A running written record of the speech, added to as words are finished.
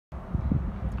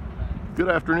Good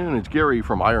afternoon, it's Gary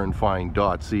from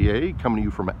IronFind.ca coming to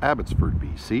you from Abbotsford,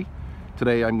 BC.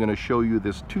 Today I'm going to show you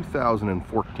this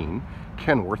 2014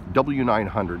 Kenworth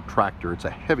W900 tractor. It's a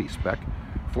heavy spec,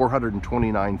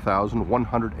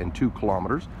 429,102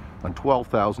 kilometers on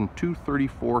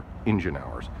 12,234 engine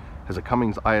hours. Has a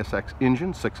Cummins ISX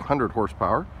engine, 600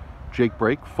 horsepower, Jake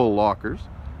brake, full lockers,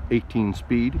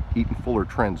 18-speed Eaton Fuller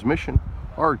transmission,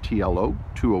 RTLO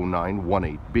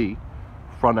 20918B.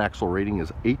 Front axle rating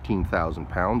is 18,000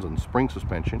 pounds and spring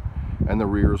suspension, and the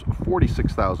rear is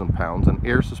 46,000 pounds and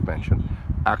air suspension.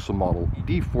 Axle model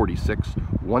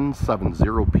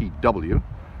D46170PW.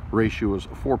 Ratio is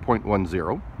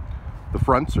 4.10. The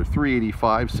fronts are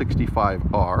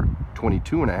 385/65R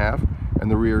 22.5,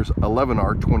 and the rears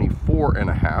 11R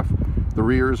 24.5. The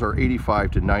rears are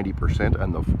 85 to 90%,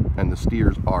 and the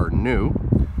steers are new.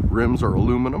 Rims are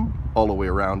aluminum all the way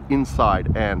around,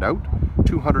 inside and out.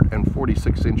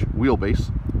 246-inch wheelbase,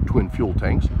 twin fuel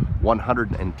tanks,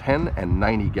 110 and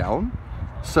 90 gallon,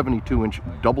 72-inch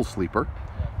double sleeper,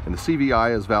 and the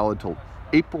CVI is valid till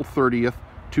April 30th,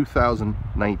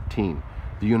 2019.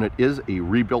 The unit is a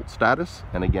rebuilt status,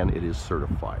 and again, it is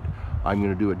certified. I'm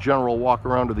going to do a general walk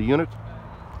around of the unit.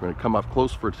 We're going to come up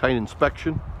close for a tight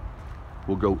inspection.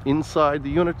 We'll go inside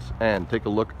the units and take a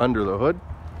look under the hood.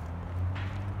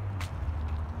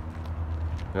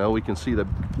 Now we can see the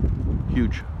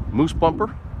huge moose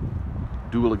bumper,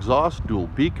 dual exhaust, dual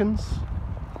beacons.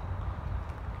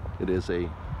 It is a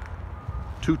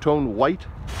two-tone white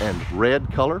and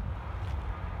red color.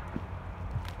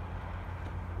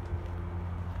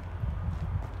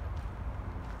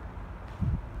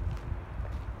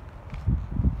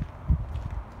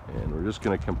 And we're just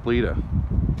going to complete a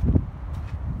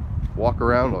walk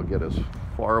around. I'll get as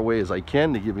far away as I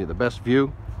can to give you the best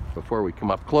view before we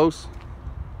come up close.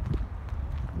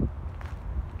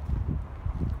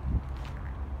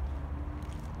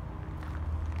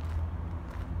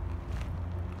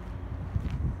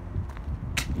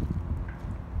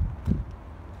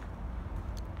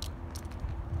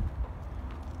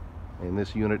 And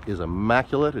this unit is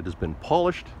immaculate. It has been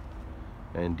polished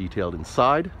and detailed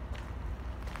inside.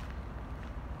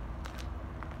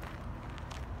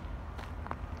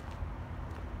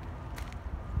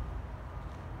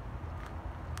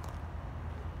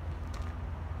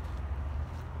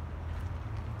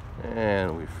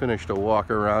 And we finished a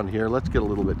walk around here. Let's get a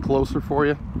little bit closer for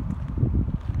you.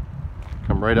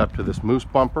 Come right up to this moose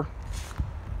bumper.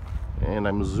 And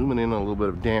I'm zooming in on a little bit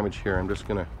of damage here. I'm just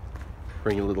going to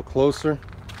bring you a little closer.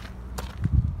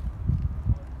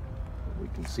 We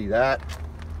can see that.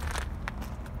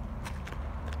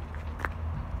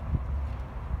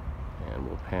 And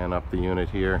we'll pan up the unit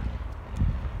here.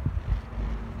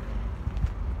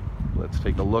 Let's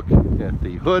take a look at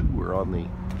the hood. We're on the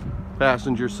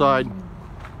passenger side.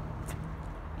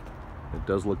 It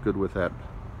does look good with that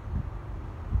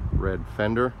red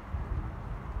fender.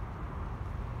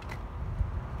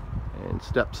 And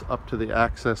steps up to the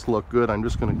access look good. I'm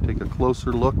just going to take a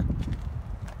closer look.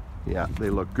 Yeah, they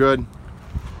look good.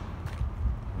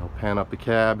 I'll pan up the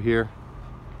cab here.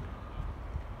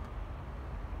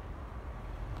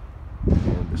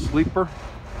 And the sleeper.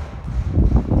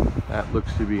 That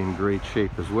looks to be in great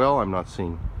shape as well. I'm not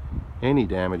seeing any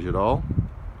damage at all.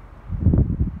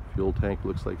 Fuel tank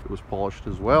looks like it was polished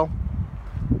as well.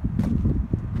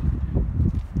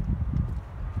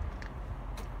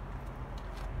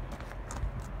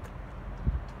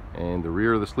 And the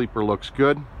rear of the sleeper looks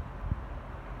good.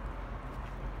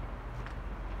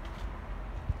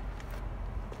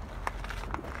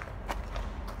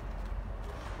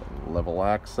 Level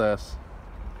access.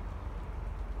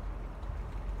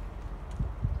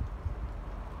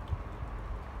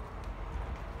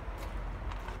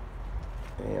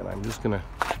 And I'm just going to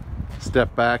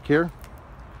step back here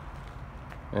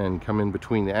and come in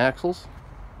between the axles.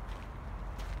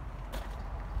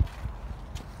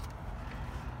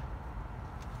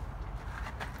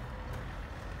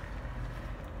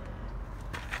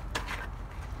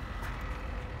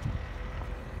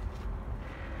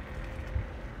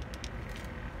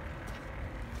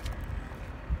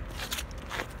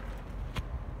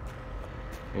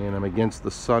 And I'm against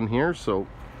the sun here, so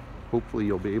hopefully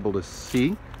you'll be able to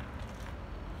see.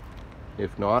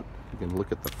 If not, you can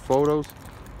look at the photos.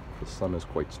 The sun is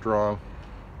quite strong.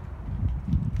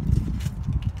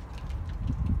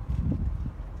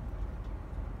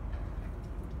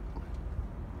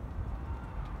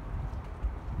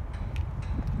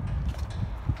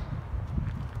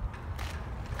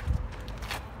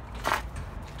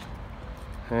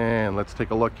 And let's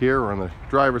take a look here. We're on the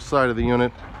driver's side of the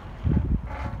unit.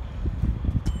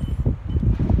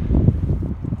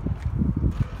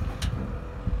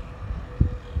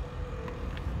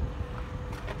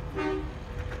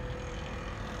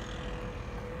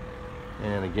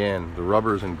 Again, the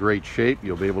rubber is in great shape.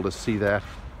 You'll be able to see that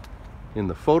in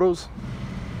the photos.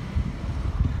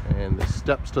 And the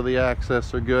steps to the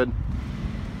access are good.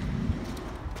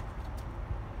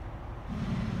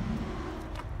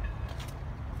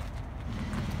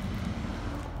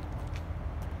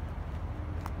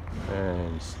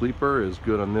 And sleeper is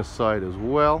good on this side as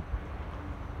well.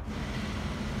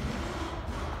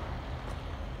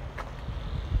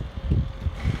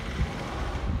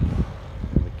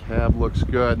 And the cab looks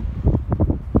good. And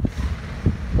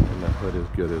the hood is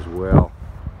good as well.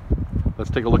 Let's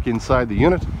take a look inside the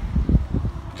unit.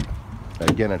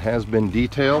 Again, it has been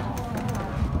detailed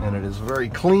and it is very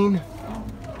clean.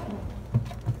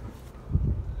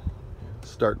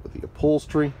 Start with the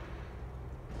upholstery.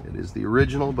 It is the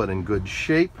original, but in good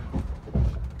shape.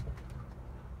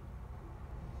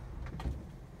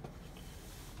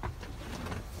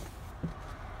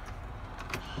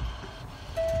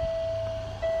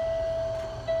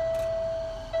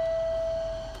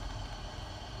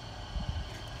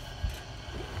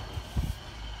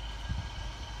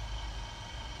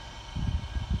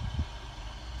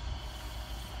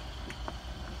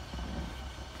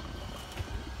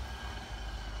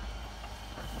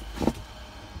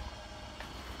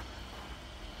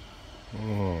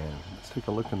 And let's take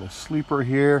a look in the sleeper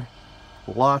here.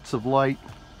 Lots of light.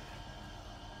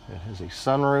 It has a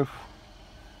sunroof.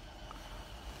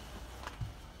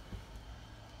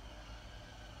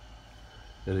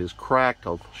 It is cracked.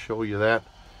 I'll show you that.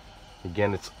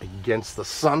 Again, it's against the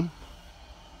sun.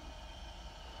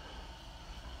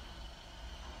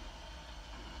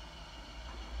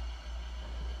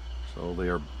 So they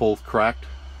are both cracked.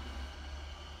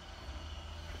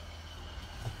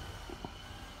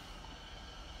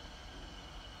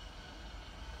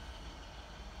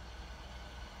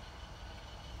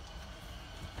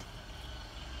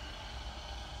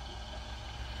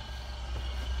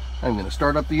 I'm going to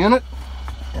start up the unit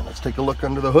and let's take a look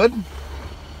under the hood.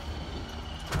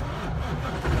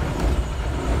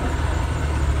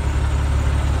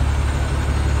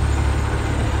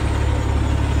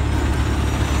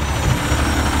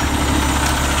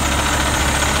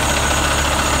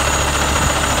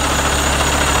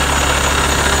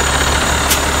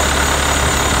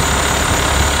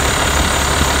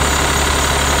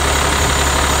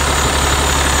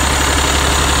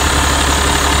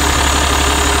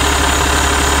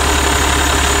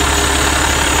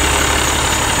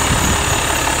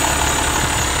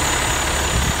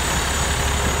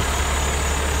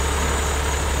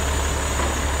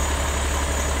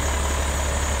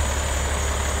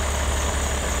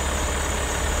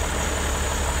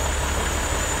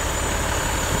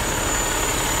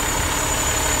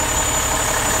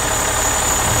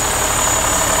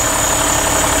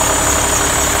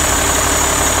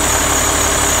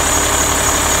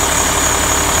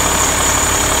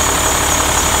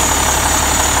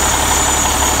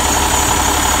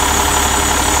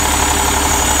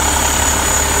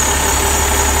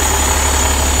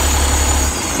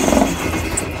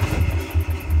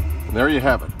 And there you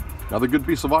have it. Another good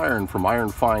piece of iron from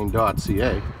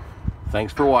IronFind.ca.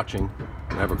 Thanks for watching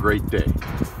and have a great day.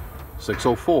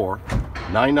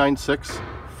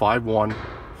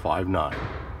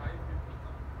 604-996-5159.